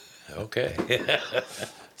Okay.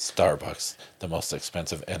 Starbucks, the most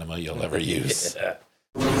expensive enema you'll ever use.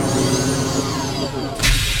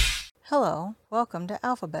 Hello, welcome to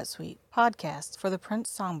Alphabet Suite, podcast for the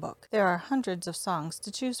Prince Songbook. There are hundreds of songs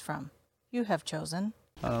to choose from. You have chosen.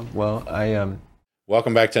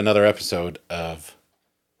 Welcome back to another episode of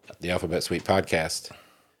the Alphabet Suite podcast.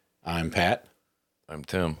 I'm Pat. I'm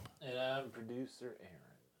Tim. And I'm producer Aaron.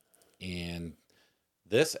 And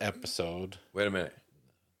this episode... Wait a minute.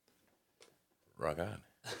 Rock on.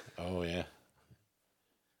 Oh, yeah.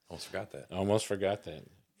 Almost forgot that. Almost forgot that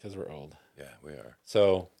because we're old. Yeah, we are.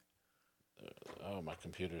 So, my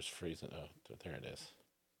computer's freezing. Oh, there it is.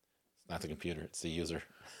 It's not the computer, it's the user.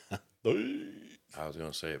 I was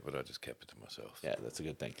going to say it, but I just kept it to myself. Yeah, that's a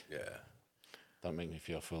good thing. Yeah. Don't make me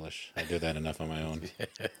feel foolish. I do that enough on my own.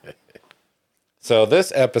 So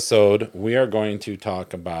this episode, we are going to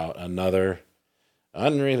talk about another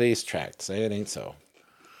unreleased track. Say it ain't so.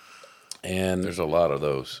 And There's a lot of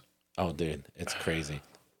those. oh, dude, it's crazy.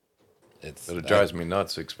 But it drives me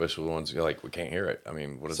nuts, especially the ones you're like, we can't hear it. I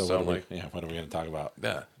mean, what does it sound like? What are we going to talk about?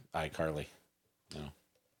 Yeah. iCarly. No,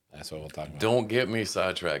 that's what we'll talk about. Don't get me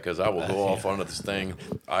sidetracked because I will go off onto this thing.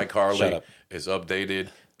 Shut iCarly up. is updated,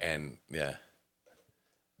 and yeah.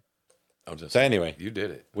 So anyway, you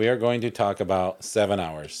did it. we are going to talk about 7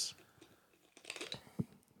 hours.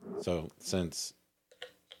 So since...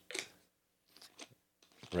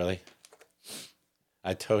 Really?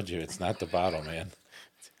 I told you, it's not the bottle, man.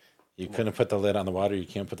 You couldn't put the lid on the water. You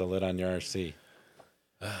can't put the lid on your RC.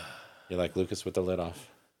 You're like Lucas with the lid off.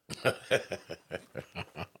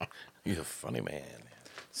 You're a funny man.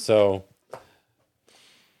 So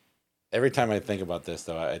every time I think about this,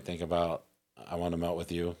 though, I think about I Want to Melt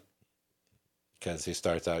With You. Because he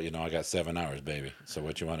starts out, I got 7 hours, baby. So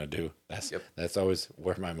what you want to do? That's always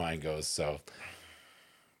where my mind goes. So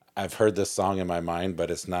I've heard this song in my mind, but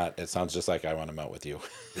it's not. It sounds just like I Want to Melt With You.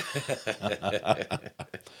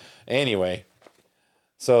 Anyway,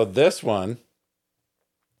 so this one,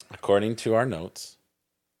 according to our notes,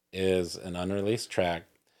 is an unreleased track.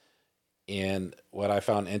 And what I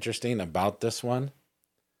found interesting about this one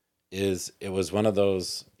is it was one of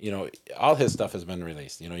those, all his stuff has been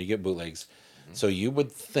released. You get bootlegs. Mm-hmm. So you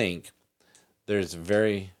would think there's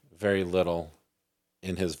very, very little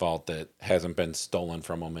in his vault that hasn't been stolen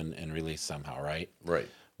from him and released somehow, right? Right.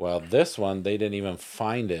 Well, this one, they didn't even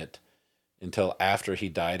find it until after he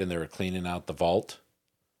died and they were cleaning out the vault.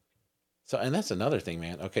 So, and that's another thing,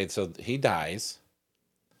 man. Okay, so he dies.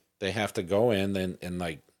 They have to go in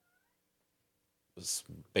and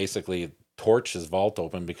basically torch his vault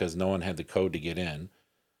open because no one had the code to get in.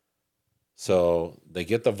 So they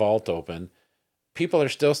get the vault open. People are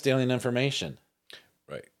still stealing information.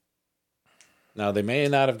 Right. Now, they may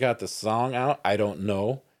not have got the song out. I don't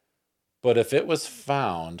know. But if it was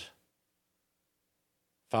found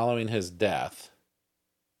following his death,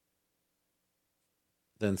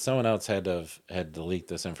 then someone else had to leak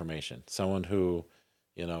this information. Someone who,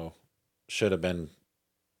 should have been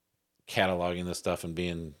cataloging this stuff and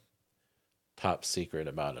being top secret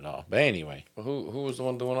about it all. But anyway. Well, who was the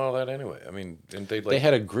one doing all that anyway? I mean, didn't they They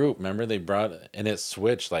had a group, remember? They brought, and it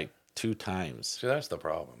switched like 2 times. See, that's the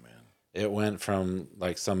problem, man. It went from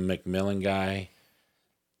like some Macmillan guy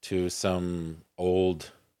to some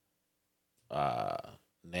old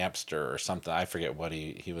Napster or something. I forget what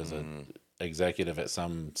he was an executive at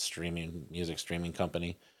some music streaming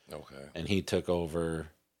company. Okay. And he took over,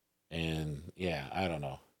 and yeah, I don't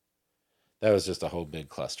know. That was just a whole big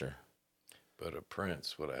cluster. But a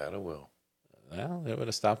Prince would have had a will. Well, it would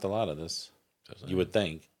have stopped a lot of this. You would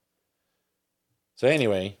think. So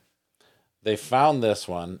anyway, they found this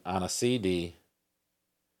one on a CD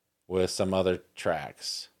with some other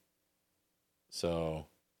tracks. So,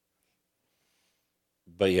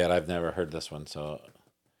 but yet I've never heard this one, so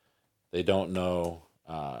they don't know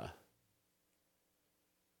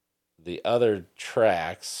the other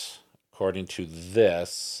tracks, according to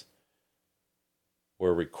this,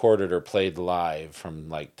 were recorded or played live from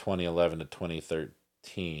like 2011 to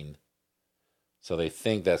 2013. So they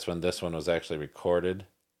think that's when this one was actually recorded,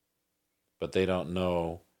 but they don't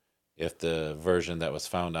know if the version that was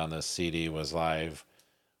found on the CD was live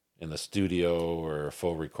in the studio or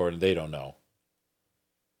full recording. They don't know.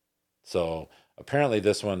 So apparently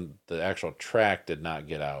this one, the actual track did not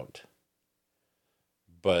get out,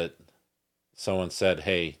 but someone said,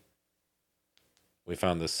 hey, we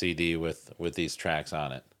found the CD with these tracks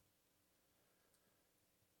on it.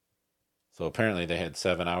 So apparently they had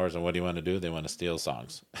 7 hours, and what do you want to do? They want to steal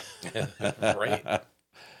songs. Right.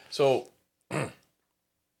 So,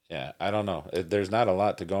 yeah, I don't know. There's not a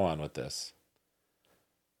lot to go on with this.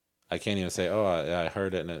 I can't even say, oh, I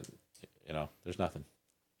heard it, and There's nothing.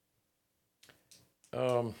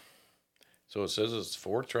 So it says it's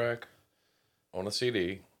 4-track on a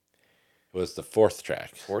CD. It was the 4th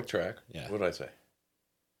track. 4th track. Yeah. What did I say?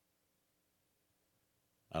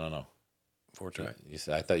 I don't know. 4-track.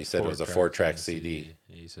 I thought you said it was a 4-track CD.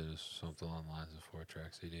 He said it was something along the lines of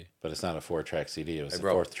 4-track CD. But it's not a 4-track CD. It was the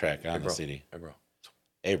bro. 4th track on the CD.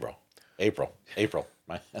 Hey, bro. April.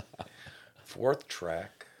 My 4th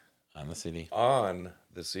track on the CD. on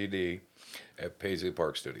the CD at Paisley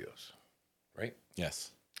Park Studios, right?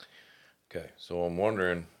 Yes. Okay, so I'm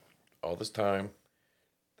wondering, all this time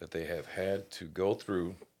that they have had to go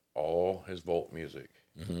through all his Vault music,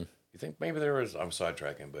 you think maybe there was, I'm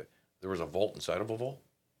sidetracking, but there was a vault inside of a vault?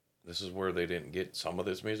 This is where they didn't get some of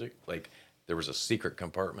this music? Like, there was a secret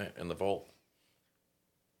compartment in the vault?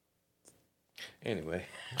 Anyway.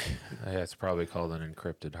 Yeah, it's probably called an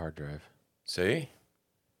encrypted hard drive. See?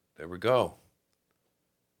 There we go.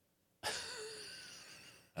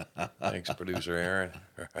 Thanks, producer Aaron.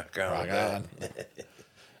 Rock on.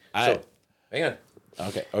 So, hang on.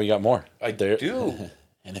 Okay. Oh, you got more. I do.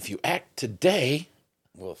 And if you act today,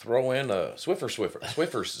 We'll throw in a Swiffer. You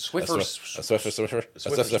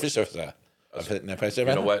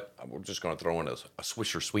know what? We're just going to throw in a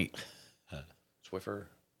Swisher Sweet. Swiffer.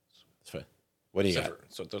 What do you got?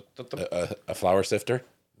 Swiffer. So A flour sifter?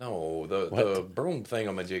 no, the broom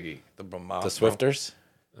thingamajiggy. The Swifters?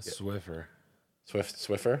 A Swiffer.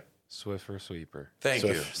 Swiffer? Swiffer sweeper. Thank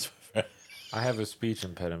you. Swiffer. I have a speech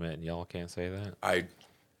impediment and y'all can't say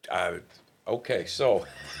that. Okay, so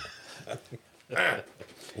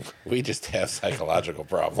We just have psychological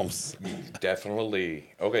problems.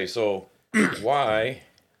 definitely. Okay, so why,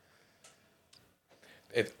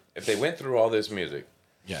 if they went through all this music,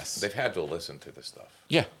 Yes. they've had to listen to this stuff.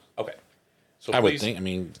 Yeah. Okay. So I would please, think. I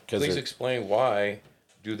mean, because please explain why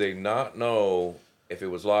do they not know if it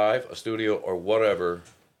was live, a studio, or whatever?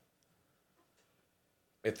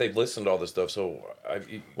 If they've listened to all this stuff, so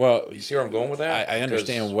you see where I'm going with that? I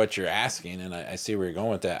understand what you're asking, and I see where you're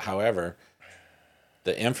going with that. However,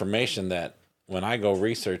 the information that when I go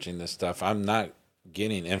researching this stuff, I'm not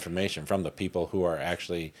getting information from the people who are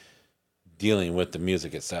actually dealing with the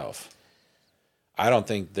music itself. I don't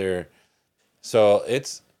think they're so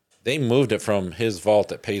they moved it from his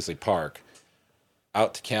vault at Paisley Park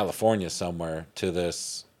out to California somewhere to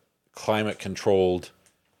this climate controlled,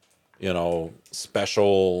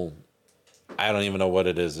 special, I don't even know what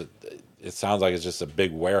it is. It sounds like it's just a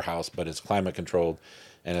big warehouse, but it's climate controlled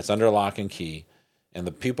and it's under lock and key. And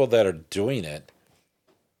the people that are doing it,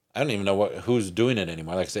 I don't even know who's doing it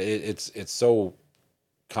anymore. Like I said, it's so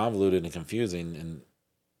convoluted and confusing, and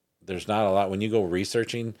there's not a lot when you go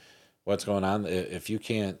researching what's going on. If you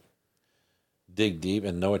can't dig deep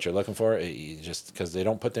and know what you're looking for, just because they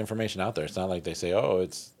don't put the information out there. It's not like they say, oh,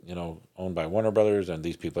 it's owned by Warner Brothers and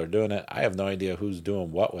these people are doing it. I have no idea who's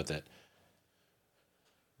doing what with it.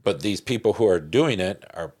 But these people who are doing it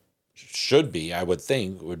should be, I would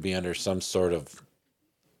think, would be under some sort of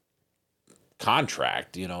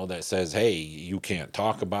contract, that says, hey, you can't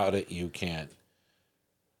talk about it. You can't.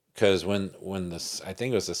 Because when I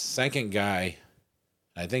think it was the second guy,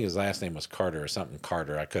 I think his last name was Carter or something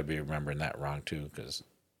Carter. I could be remembering that wrong too, because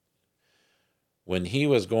when he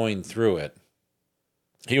was going through it,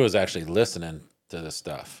 he was actually listening to the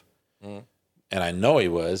stuff. Mm. And I know he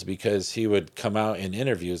was because he would come out in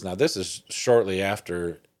interviews. Now, this is shortly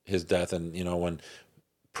after his death and, when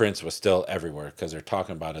Prince was still everywhere because they're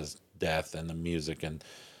talking about his death and the music and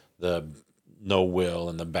the no will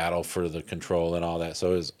and the battle for the control and all that.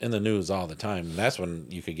 So it was in the news all the time. And that's when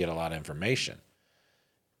you could get a lot of information.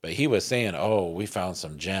 But he was saying, oh, we found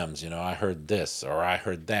some gems. I heard this or I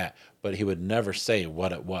heard that. But he would never say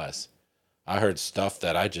what it was. I heard stuff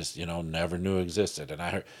that I just, never knew existed.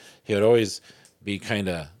 And he would always be kind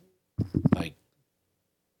of like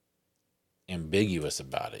ambiguous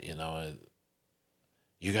about it.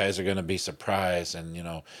 You guys are going to be surprised.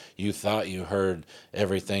 And, you thought you heard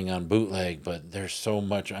everything on bootleg, but there's so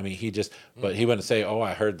much. I mean, but he wouldn't say, oh,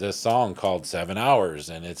 I heard this song called 7 Hours.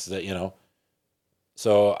 And it's the,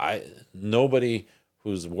 So nobody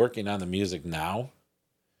who's working on the music now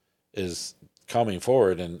is coming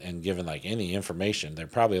forward and giving like any information. They're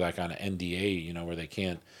probably like on an NDA, where they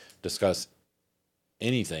can't discuss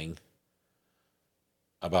anything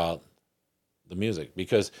about the music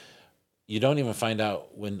because you don't even find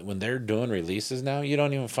out when they're doing releases now, you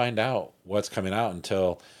don't even find out what's coming out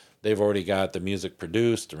until they've already got the music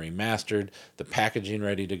produced and remastered, the packaging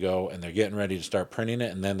ready to go, and they're getting ready to start printing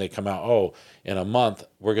it. And then they come out, oh, in a month,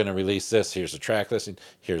 we're going to release this. Here's the track listing.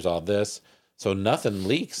 Here's all this. So nothing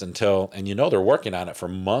leaks until, and they're working on it for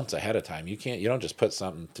months ahead of time. You don't just put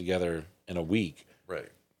something together in a week.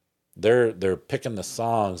 Right. They're picking the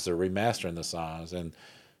songs, they're remastering the songs, and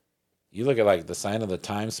you look at like the Sign of the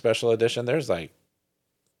Times special edition. There's like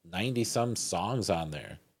 90 some songs on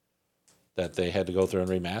there that they had to go through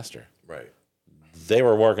and remaster. Right. They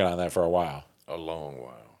were working on that for a while. A long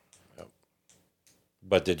while. Yep.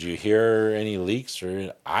 But did you hear any leaks?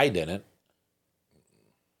 Or I didn't.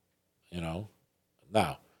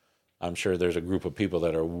 Now, I'm sure there's a group of people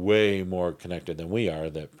that are way more connected than we are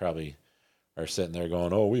that probably are sitting there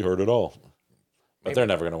going, "Oh, we heard it all," but they're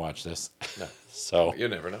never going to watch this. No. So you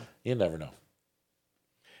never know. You never know.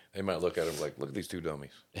 They might look at them like, "Look at these two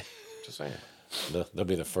dummies." Just saying. They'll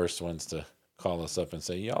be the first ones to call us up and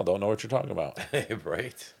say, "Y'all don't know what you're talking about."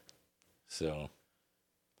 Right. So,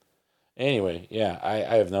 anyway, yeah,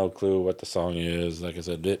 I have no clue what the song is. Like I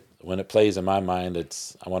said, when it plays in my mind,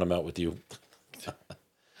 it's "I Want to Melt with You,"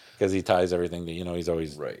 because he ties everything to, he's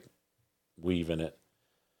always right weaving it.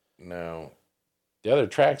 Now, the other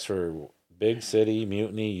tracks were Big City,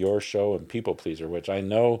 Mutiny, Your Show, and People Pleaser, which I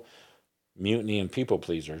know Mutiny and People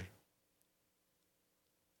Pleaser,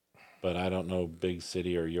 but I don't know Big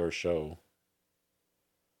City or Your Show.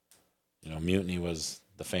 Mutiny was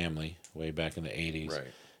The Family way back in the 80s. Right.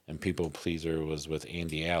 And People Pleaser was with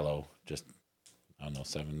Andy Allo just, I don't know,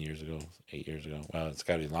 7 years ago, 8 years ago. Well, it's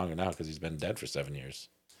got to be longer now because he's been dead for 7 years.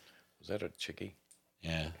 Was that a chickie?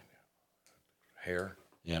 Yeah. Hair?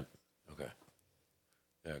 Yep. Okay.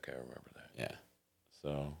 Yeah, okay, I remember that. Yeah.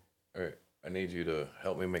 So. All right. I need you to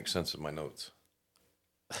help me make sense of my notes.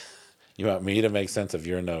 You want me to make sense of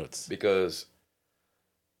your notes? Because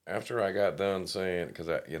after I got done saying, because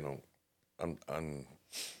I'm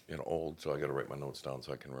old, so I got to write my notes down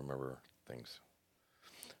so I can remember things.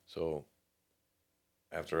 So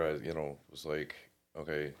after I, was like,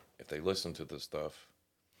 okay, if they listen to this stuff,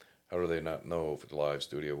 how do they not know if it's live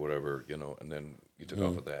studio, whatever, and then you took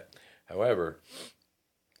off of that. However,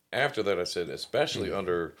 after that, I said, especially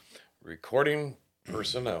under recording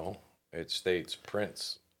personnel, it states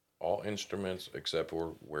Prince, all instruments except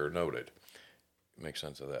where noted. Make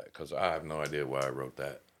sense of that, because I have no idea why I wrote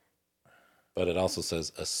that. But it also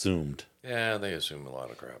says assumed. Yeah, they assume a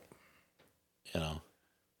lot of crap.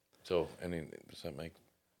 So, does that make...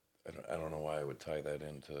 I don't know why I would tie that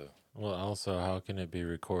into... Well, also, how can it be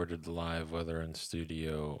recorded live, whether in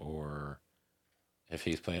studio or if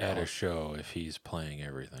he's playing at a show, if he's playing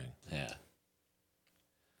everything? Yeah.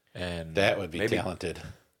 And that would be talented.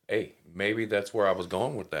 Hey, maybe that's where I was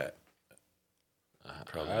going with that.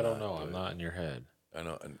 I don't know. I'm not in your head. I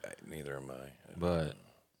know, and neither am I. But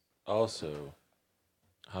also,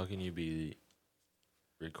 how can you be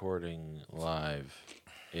recording live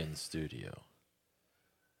in studio?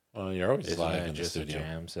 Well, you're always Isn't live that in the just studio. a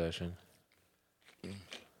jam session? You're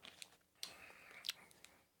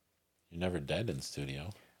never dead in studio.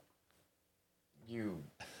 You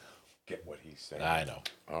get what he's saying. I know.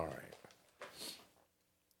 All right.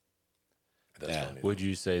 Yeah. Would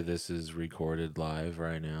you say this is recorded live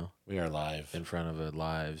right now? We are live. In front of a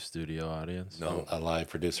live studio audience? No. A live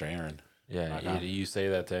producer, Aaron. Yeah, you say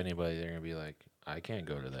that to anybody, they're going to be like, I can't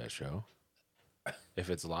go to that show. If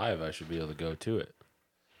it's live, I should be able to go to it.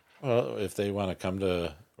 Well, if they want to come to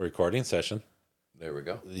a recording session, there we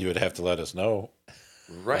go. You would have to let us know.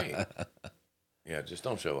 Right. Yeah, just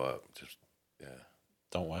don't show up. Just, yeah.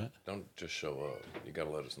 Don't what? Don't just show up. You got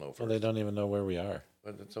to let us know first. Well, they don't even know where we are.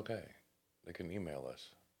 But it's okay. They can email us.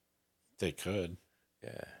 They could.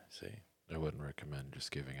 Yeah, see? I wouldn't recommend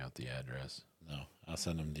just giving out the address. No, I'll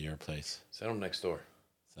send them to your place. Send them next door.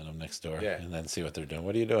 Send them next door. Yeah. And then see what they're doing.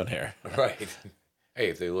 What are you doing here? Right. Hey,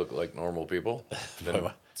 if they look like normal people, then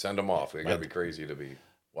send them off. They got to be crazy to be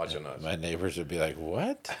watching us. My neighbors would be like,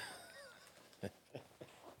 what?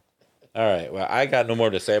 All right. Well, I got no more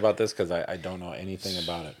to say about this because I don't know anything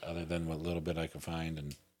about it other than what little bit I could find.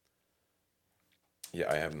 And yeah,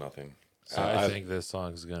 I have nothing. So I think this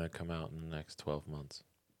song is going to come out in the next 12 months.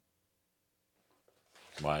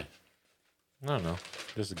 Why? I don't know.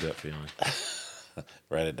 Just a gut feeling.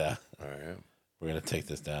 Write it down. All right. We're going to take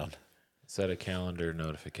this down. Set a calendar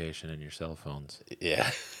notification in your cell phones. Yeah.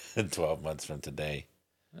 12 months from today.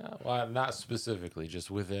 No, well, not specifically, just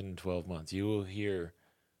within 12 months. You will hear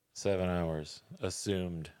 7 hours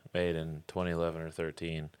assumed made in 2011 or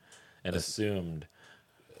 13 and assumed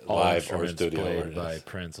live or instruments studio played by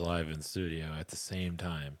Prince live in studio at the same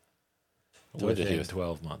time Told you he within was-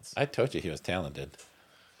 12 months. I told you he was talented.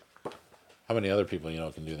 How many other people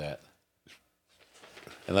can do that?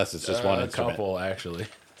 Unless it's just one A instrument. couple, actually.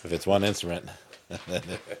 If it's one instrument.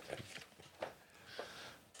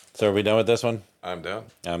 So are we done with this one? I'm done.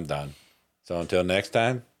 I'm done. So until next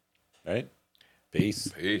time, right? Peace.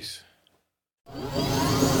 Peace.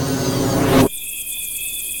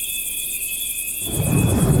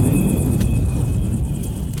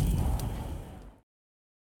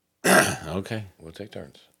 Okay. We'll take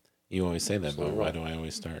turns. You always say that, So but why what? do I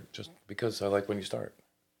always start? Just because I like when you start.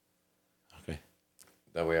 Okay.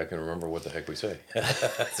 That way I can remember what the heck we say. I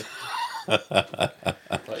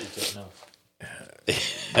thought you took notes.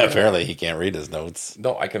 Apparently he can't read his notes.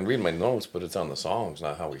 No, I can read my notes, but it's on the songs,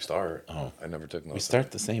 not how we start. Oh. I never took notes. We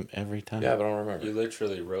start the same every time. Yeah, but I don't remember. You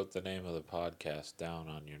literally wrote the name of the podcast down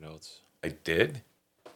on your notes. I did?